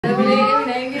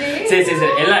சரி சரி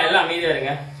சரி எல்லாம் அமைதியா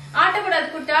இருங்க. ஆட்டக்கூடாது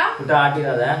குட்டா. குட்டா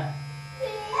ஆட்டிடாத.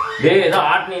 டேய் ஏதோ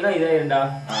ஆட்டினீனா இதே இருடா.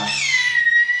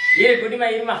 ஏய் குட்டிமா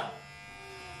இருமா.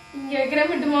 இங்க வைக்கிற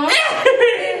மட்டுமா?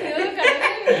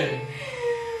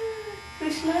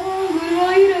 Krishna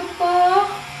Guruvayurappa.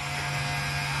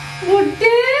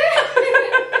 முட்டே.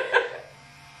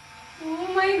 Oh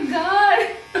my god.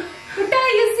 Gutta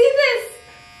you see this?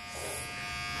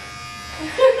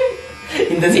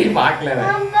 இந்த சைடு பார்க்கல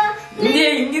நான். இங்க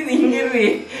இரு.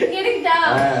 எடுடா.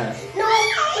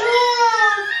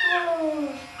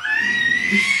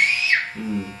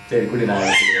 சரி குடி நான்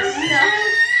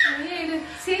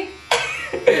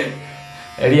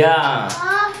ரெடியா?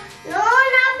 நோ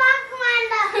நான் பார்க்க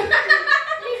மாட்டேன்.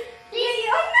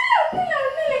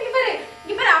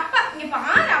 இங்க பாரு அப்பா இங்க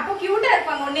பாரு அப்பா கியூட்டா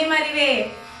இருப்பாங்க உன்னை மாதிரிவே.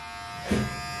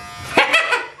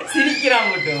 சிரிக்கிறான்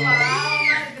மட்டும்.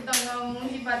 பாவமா இருக்கு தங்க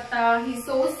மூஞ்சி பார்த்தா. He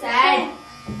so sad.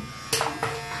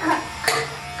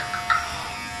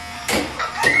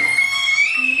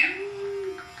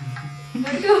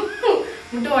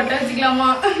 முட்டு ஒட்ட வச்சுக்கலாமா?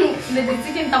 இந்த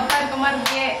டிசிஷன் தப்பா இருக்க மாதிரி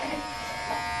இருக்கே.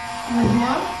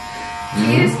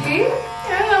 சீரியஸ்லி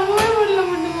நம்பவே முடியல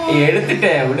முட்டுமா.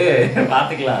 எடுத்துட்டேன் விடு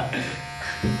பாத்துக்கலாம்.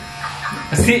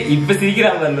 இப்ப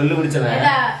சிரிக்கிறான் பாரு லொல்லு பிடிச்சவன்.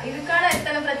 இதுக்கான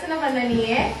எத்தனை பிரச்சனை பண்ண நீ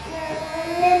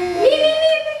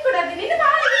நிக்க கூடாது. நின்னு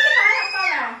பாரு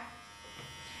அப்பாவா.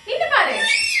 நின்னு பாரு.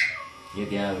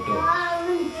 ஏதியா விட்டு.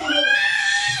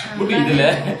 முட்டு இதுல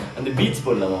அந்த பீச்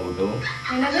போடலாமா முட்டு?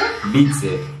 என்னது பீச்?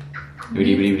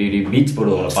 இப்படி பீச்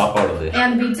போடுவாங்க பாப்பாவோடது.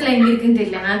 அந்த பீச்ல எங்க இருக்குன்னு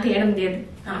தெரியல. நான் தேட முடியாது.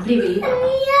 அப்படியே வெளிய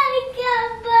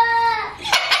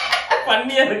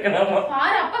பண்ணியா இருக்கலாமா?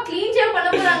 பாரு அப்பா க்ளீன் ஷேவ் பண்ண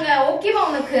போறாங்க. ஓகேவா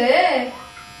உனக்கு?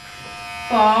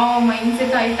 பாவம் மைண்ட்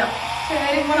செட் ஆயிட்டா.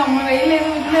 சரி போ நம்ம வெயில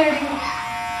எதுவும் விட்டுல அடிக்கும்.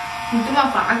 முட்டுமா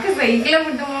பாக்க சைக்கிள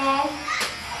முட்டுமா.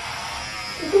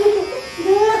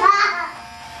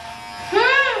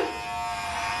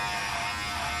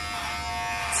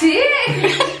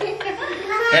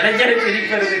 எனக்கு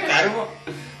சிரிப்பு வருது கருமம்.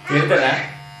 எடுத்தேன்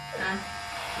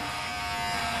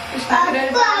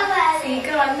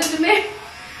சீக்கிரம் வந்துட்டுமே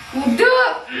முட்டு.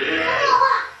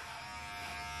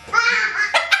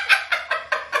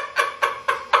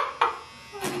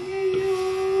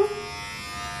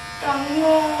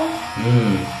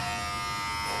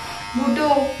 முட்டு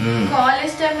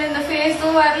காலேஜ் டைம்ல இந்த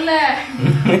ஃபேஸும் வரல.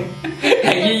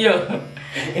 ஐயோ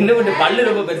இன்னும் கொஞ்சம் பல்லு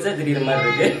ரொம்ப பெருசா தெரியற மாதிரி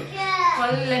இருக்கு.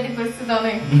 பல்லு இல்லாட்டி பெருசு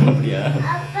தானே. அப்படியா?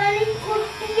 அப்பா நீ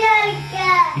குட்டியா இருக்க.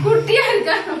 குட்டியா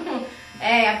இருக்கா?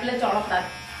 ஏய் அப்பல சொல்லக்கூடாது.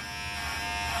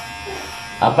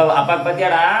 அப்பா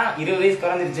பத்தியாடா 20 வயசு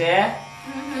குறைஞ்சிருச்சு.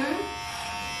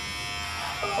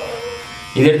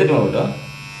 இது எடுத்துட்டு போகட்டும்.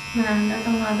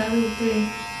 வேண்டாம் அதாவது விட்டு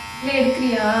இல்லை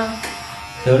எடுக்கிறியா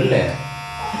சொல்லு.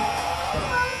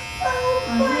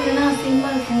 என்ன அசிங்கமா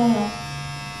இருக்குமோ?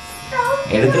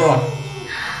 எடுத்துருவோம்.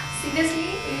 சீரியஸ்லி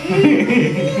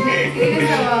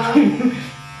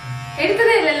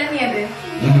எடுத்ததே இல்லைல்ல நீ? அது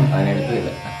எடுத்தது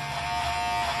இல்லை.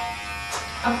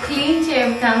 अब क्लीन शेव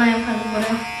தானா பண்ண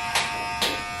போறேன்.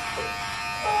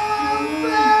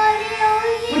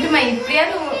 முட்டுமா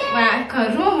இப்படியாவது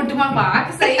கருவ முட்டுமா பாக்க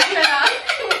சைக்கிளடா.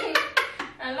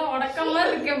 நல்லா உடக்கமா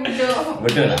இருக்கே முட்டு.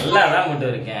 முட்டு நல்லா தான் முட்டு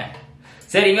இருக்கேன்.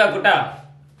 சரி இங்க குட்டா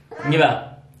இங்க வா.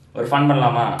 ஒரு ஃபன்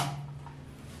பண்ணலாமா?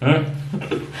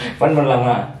 ஃபன்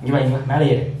பண்ணலாமா? இங்க வா மேலே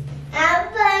ஏறு.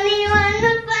 அப்பா நீ வந்து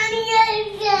பண்ணியா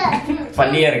இருக்க.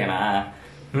 பண்ணியா இருக்கேனா?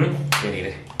 சரி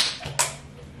இரு.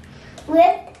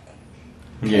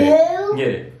 இங்க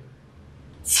இரு.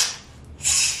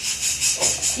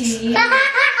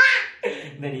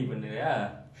 இந்த நீ பண்ணுவியா?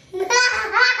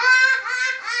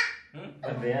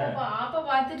 பண்றியா? பாப்பா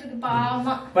பாத்துட்டு இருக்கு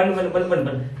பாவமா. பண்ணு.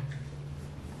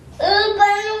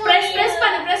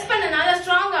 பிரஸ் பண்ணு நல்லா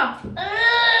ஸ்ட்ராங்கா.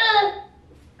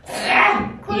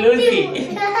 லூசி.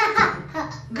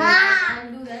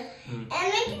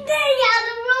 எனக்கு தெரியாது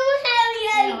ரொம்ப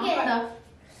ஹெவியா இருக்கு.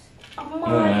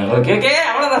 ஓகே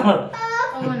அவ்வளவுதான்.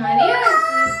 அம்மா நிறைய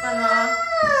யூஸ் பண்ணா.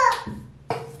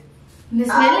 இந்த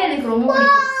ஸ்மெல் எனக்கு ரொம்ப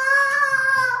பிடிக்கும்.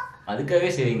 அதுக்காகவே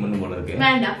சேவிங் பண்ண போல இருக்கு.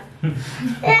 வேண்டாம்.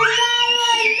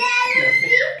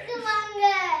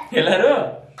 எல்லாரும்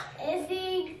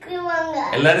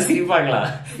சிரிப்பாங்களா?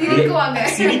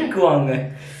 சிரிக்குவாங்க.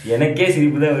 எனக்கே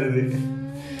சிரிப்பு தான் வருது.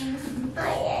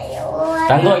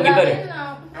 தங்கம் இங்க பாரு.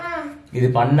 இது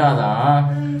பண்ணாதான்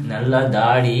நல்லா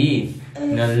தாடி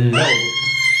நல்லா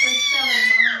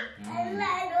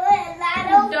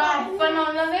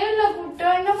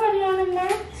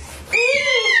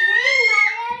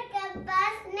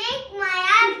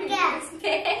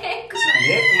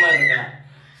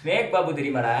ஸ்னேக் பாபு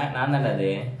தெரியுமாடா? நான் தான்டா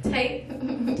அது.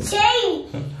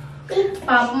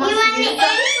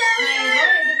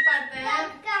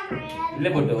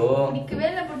 இல்ல போட்டு பிடிக்கவே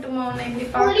இல்ல போட்டுமா உன்னை எப்படி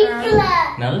பிடிக்கல.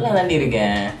 நல்லா தாண்டி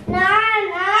இருக்கேன்.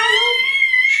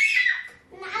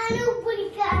 நானும்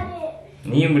பிடிக்காது.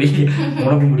 நீயும் பிடிக்க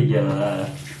உனக்கும் பிடிக்காதா?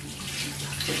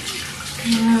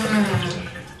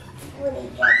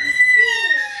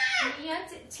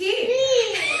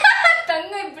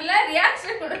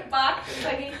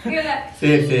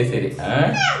 சரி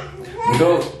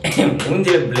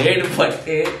மூஞ்சில பிளேடு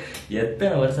பட்டு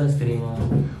எத்தனை வருஷம் தெரியுமா?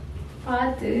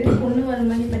 பார்த்து பொண்ணு வர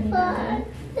மாதிரி பண்ணிட்டாங்க.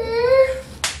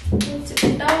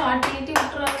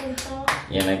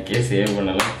 எனக்கே சேவ்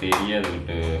பண்ணலாம் தெரியாது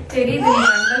விட்டு. தெரியுது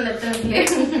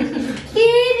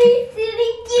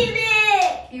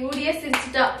யூரியா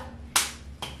சிரிச்சிட்டா.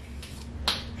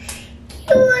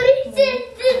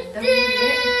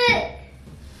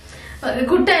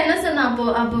 குட்டா என்ன சொன்னா அப்போ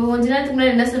கொஞ்ச நேரத்துக்கு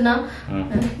முன்னாடி என்ன சொன்னா,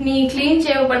 நீ கிளீன்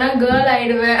ஷேவ் பண்ணா கேர்ள்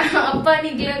ஆயிடுவேன். அப்பா நீ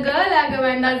கேர்ள் ஆக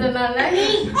வேண்டாம் சொன்னால.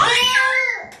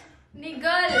 நீ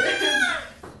கேர்ள்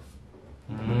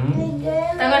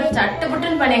சட்டை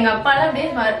புட்டுன்னு பண்ணி எங்க அப்பாலாம்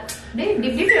அப்படியே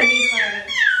டிப்டி பண்ணிடுவாங்க.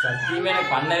 சத்தியமே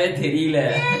எனக்கு பண்ணவே தெரியல.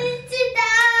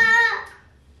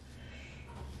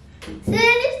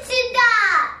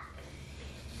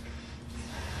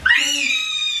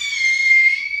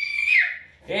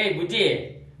 ஏய் புஜி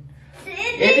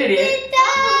எதுடி எதுக்கு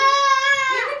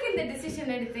இந்த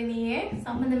டிசிஷன் எடுத்த நீ?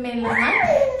 சம்பந்தமே இல்லாம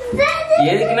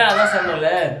எதுக்குன்னா அதான் சொன்னல.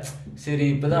 சரி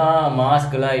இப்பதான்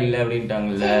மாஸ்க் எல்லாம் இல்ல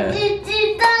அப்படின்ட்டாங்கல்ல.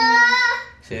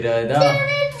 சரி அதுதான்.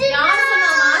 யார் சொன்னா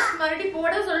மாஸ்க் மறுபடியும்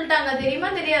போட சொல்லிட்டாங்க தெரியுமா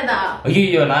தெரியாதா?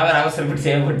 ஐயோ நான் வேற அவசரப்பட்டு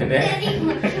சேவ் பண்ணிட்டேன்.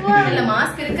 இல்ல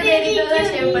மாஸ்க் இருக்கிற ஏரியால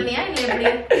தான் சேவ் பண்ணியா இல்ல எப்படி?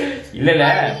 இல்ல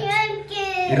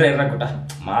இருடா குட்டா,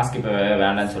 மாஸ்க் இப்ப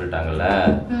வேண்டாம்னு சொல்லிட்டாங்கல்ல.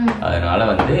 அதனால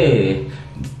வந்து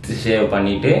சேவ்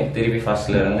பண்ணிட்டு திருப்பி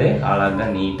ஃபர்ஸ்ட்ல இருந்து ஆளாக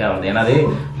நீட்டா வந்து, ஏன்னா அது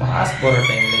மாஸ்க் போடுற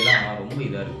டைம்ல எல்லாம் ரொம்ப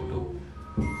இதா இருக்கு.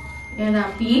 ஏன்னா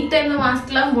பீட் டைம்ல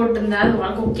மாஸ்க் எல்லாம் போட்டுருந்தா அது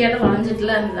உனக்கு ஓகேயா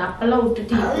வளைஞ்சிட்டுல இருந்தது. அப்பெல்லாம்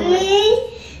விட்டுட்டு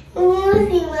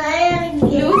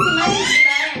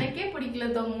எனக்கே பிடிக்கல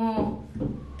தொம்மோ.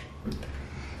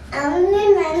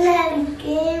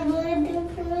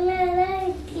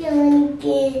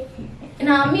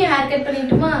 நான் அம்மியை ஹேர் கட்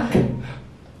பண்ணிட்டுமா?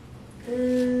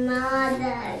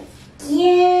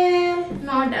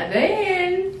 Not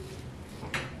again.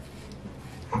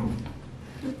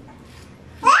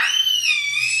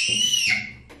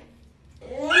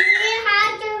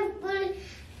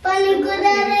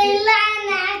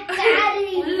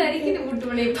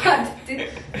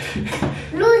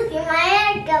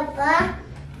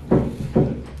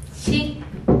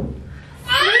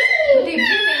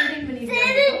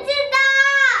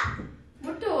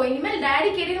 இனிமேல் டாடி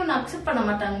கேடி ஒன்னு அக்செப்ட் பண்ண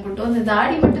மாட்டாங்க குட்டு. அந்த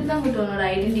தாடி மட்டும் தான் குட்டு உன்னோட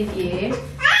ஐடென்டிட்டியே.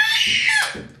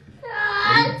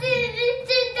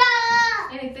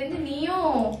 எனக்கு தெரிஞ்சு நீயும்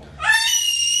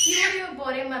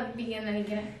ஒரே மாதிரி இருப்பீங்கன்னு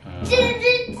நினைக்கிறேன்.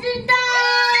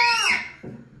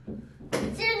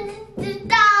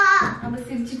 அப்ப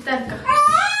சிரிச்சுட்டு தான் இருக்கா.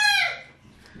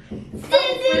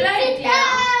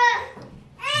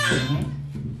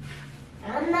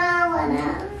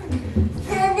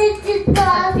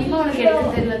 உனக்கு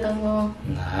எடுக்க தெரியல தங்கம்.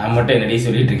 நான் மட்டும் என்னடி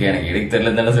சொல்லிட்டு இருக்கேன், எனக்கு எடுக்க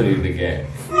தெரியல தானே சொல்லிட்டு இருக்கேன்.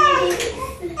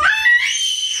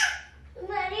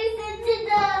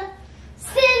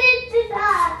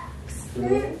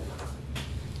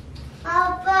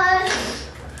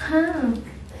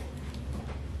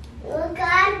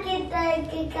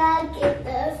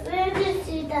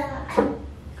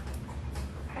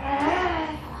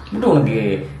 உனக்கு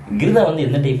கிருதா வந்து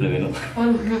எந்த டைப்ல வேணும்?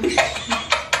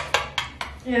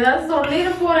 ஏதாவது சொல்லிட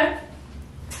போறேன்.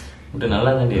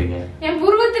 நல்லா தான் இருக்கேன். என்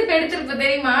புருவத்துக்கு எடுத்திருப்ப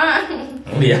தெரியுமா?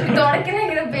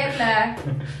 தொடக்கிறேங்கிற பேர்ல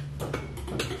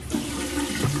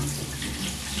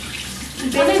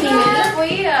நீ வெளில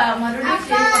போய் மறுபடியும்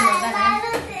சேவ் பண்ணுவாங்க.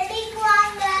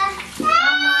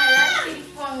 ஆமா எல்லாரும்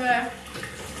சிரிக்குவாங்க.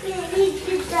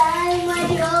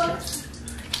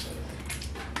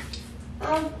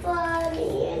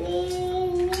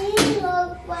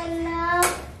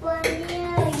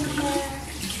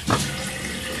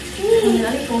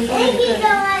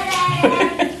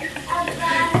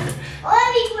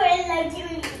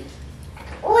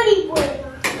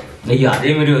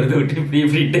 அதே மாதிரி வருது விட்டு இப்படி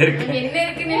இப்படிட்டே இருக்கு. என்ன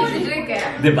இருக்குன்னு நினைச்சிட்டு இருக்க?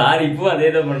 இது பாரு இப்போ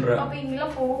அதேதான் பண்றேன். அப்ப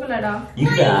இங்கலாம் போகலடா.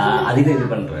 இல்ல அதுக்கு இது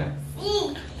பண்றேன்.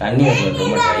 தண்ணி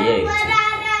ரொம்ப ட்ரை ஆயிடுச்சு.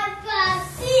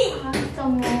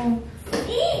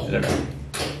 இல்லடா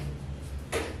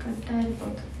கட்டாயி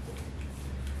போடு.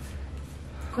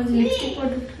 கொஞ்சம் லிப்ஸ்டிக்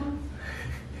போட்டுமா?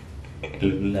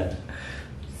 இல்ல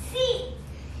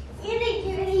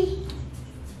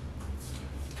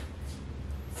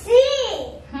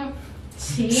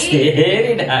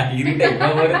சரிடா இருடா இப்ப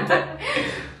வருது.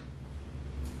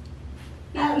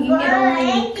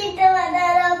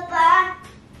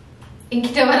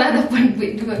 என்கிட்ட வராதப்பான்னு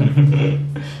போயிட்டு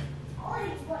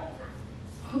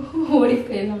ஓடி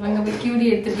போயிடலாம். அங்க போய் கியூடி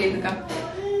எடுத்து போயிருக்கான்.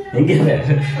 எங்க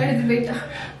எடுத்து போயிட்டான்.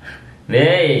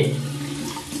 டேய்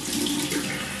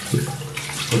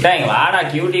குட்டா இங்க வாடா,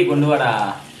 கியூட்டி கொண்டு வாடா,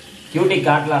 கியூட்டி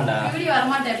காட்டலாம்டா. கியூடி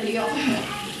வரமாட்டேன் எப்படியும்.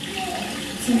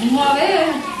 சும்மாவே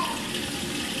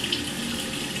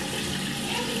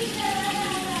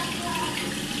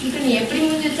இப்ப நீ எப்படி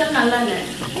மூஞ்சி வச்சாலும் நல்லா இல்ல.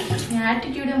 நீ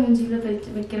ஆட்டிடியூட மூஞ்சில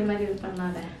வைக்கிற மாதிரி இது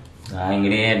பண்ணாத. நான்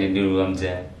இங்கேயே ஆட்டிடியூட்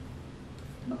காமிச்சேன்.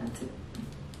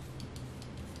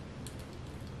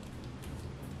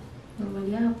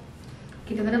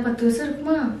 கிட்டத்தட்ட 10 வருஷம்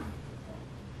இருக்குமா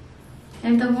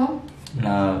என் தங்கம்?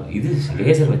 நான் இது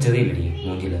லேசர் வச்சதே இல்லடி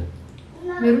மூஞ்சில,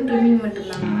 வெறும் ட்ரிம்மிங்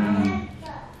மட்டும்தான்.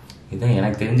 இதான்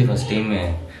எனக்கு தெரிஞ்சு ஃபர்ஸ்ட் டைம்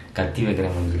கத்தி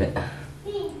வைக்கிறேன் மூஞ்சில.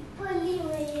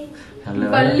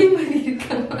 பள்ளி மாதிரி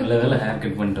இருக்கான். நல்ல வேலை ஹேர்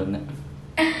கட் பண்ணிட்டு வந்தேன்.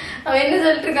 அவன் என்ன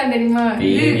சொல்லிட்டு இருக்கான் தெரியுமா?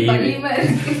 பள்ளி மாதிரி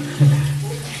இருக்கு.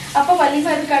 அப்ப பள்ளி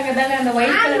மாதிரி இருக்காங்க தானே அந்த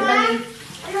ஒயிட் கலர் பள்ளி.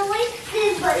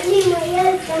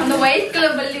 அந்த ஒயிட்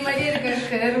கலர் பள்ளி மாதிரி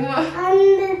இருக்கு கருமா.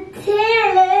 அந்த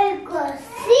சேலை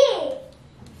கொசி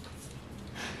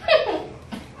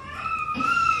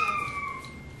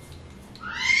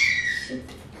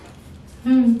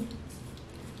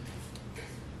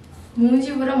மூஞ்சி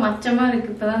பூரா மச்சமா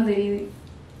இருக்கு. இப்பதான் தெரியுது.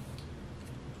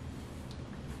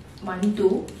 1 2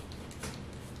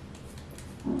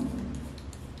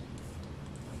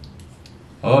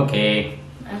 ஓகே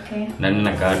ஓகே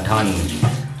நன்னக்கா டான்.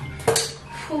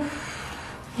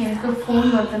 எனக்கு ஃபோன்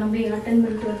வரணும், அப்படியே அட்டெண்ட்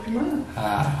பண்ணிட்டு வரட்டுமா?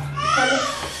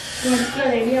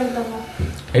 ரெடி ஆகிட்டோமா?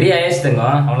 ரெடி ஆயிடுச்சுங்க,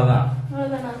 அவ்வளோதான்.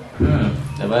 அவ்வளோதானா?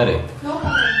 இந்த பாரு,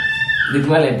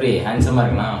 இதுக்கு மேலே எப்படி ஹேண்ட்ஸமாக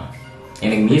இருக்கலாம்.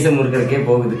 எனக்கு மீசை முறுக்கிறதுக்கே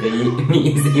போகுது, கை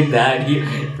மீசையும் தாடி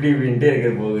இப்படி இப்படின்ட்டு இருக்க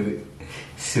போகுது.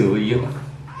 சூயோ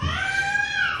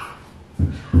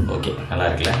ஓகே, நல்லா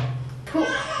இருக்குல்ல?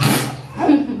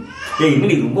 ஏய்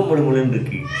இன்னடி ரொம்ப முழு முழுன்னு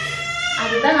இருக்கு.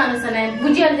 அதுதான் நான் சொன்னேன்.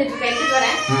 புஜி வந்துட்டு எடுத்துட்டு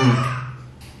வரேன்.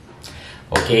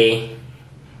 ஓகே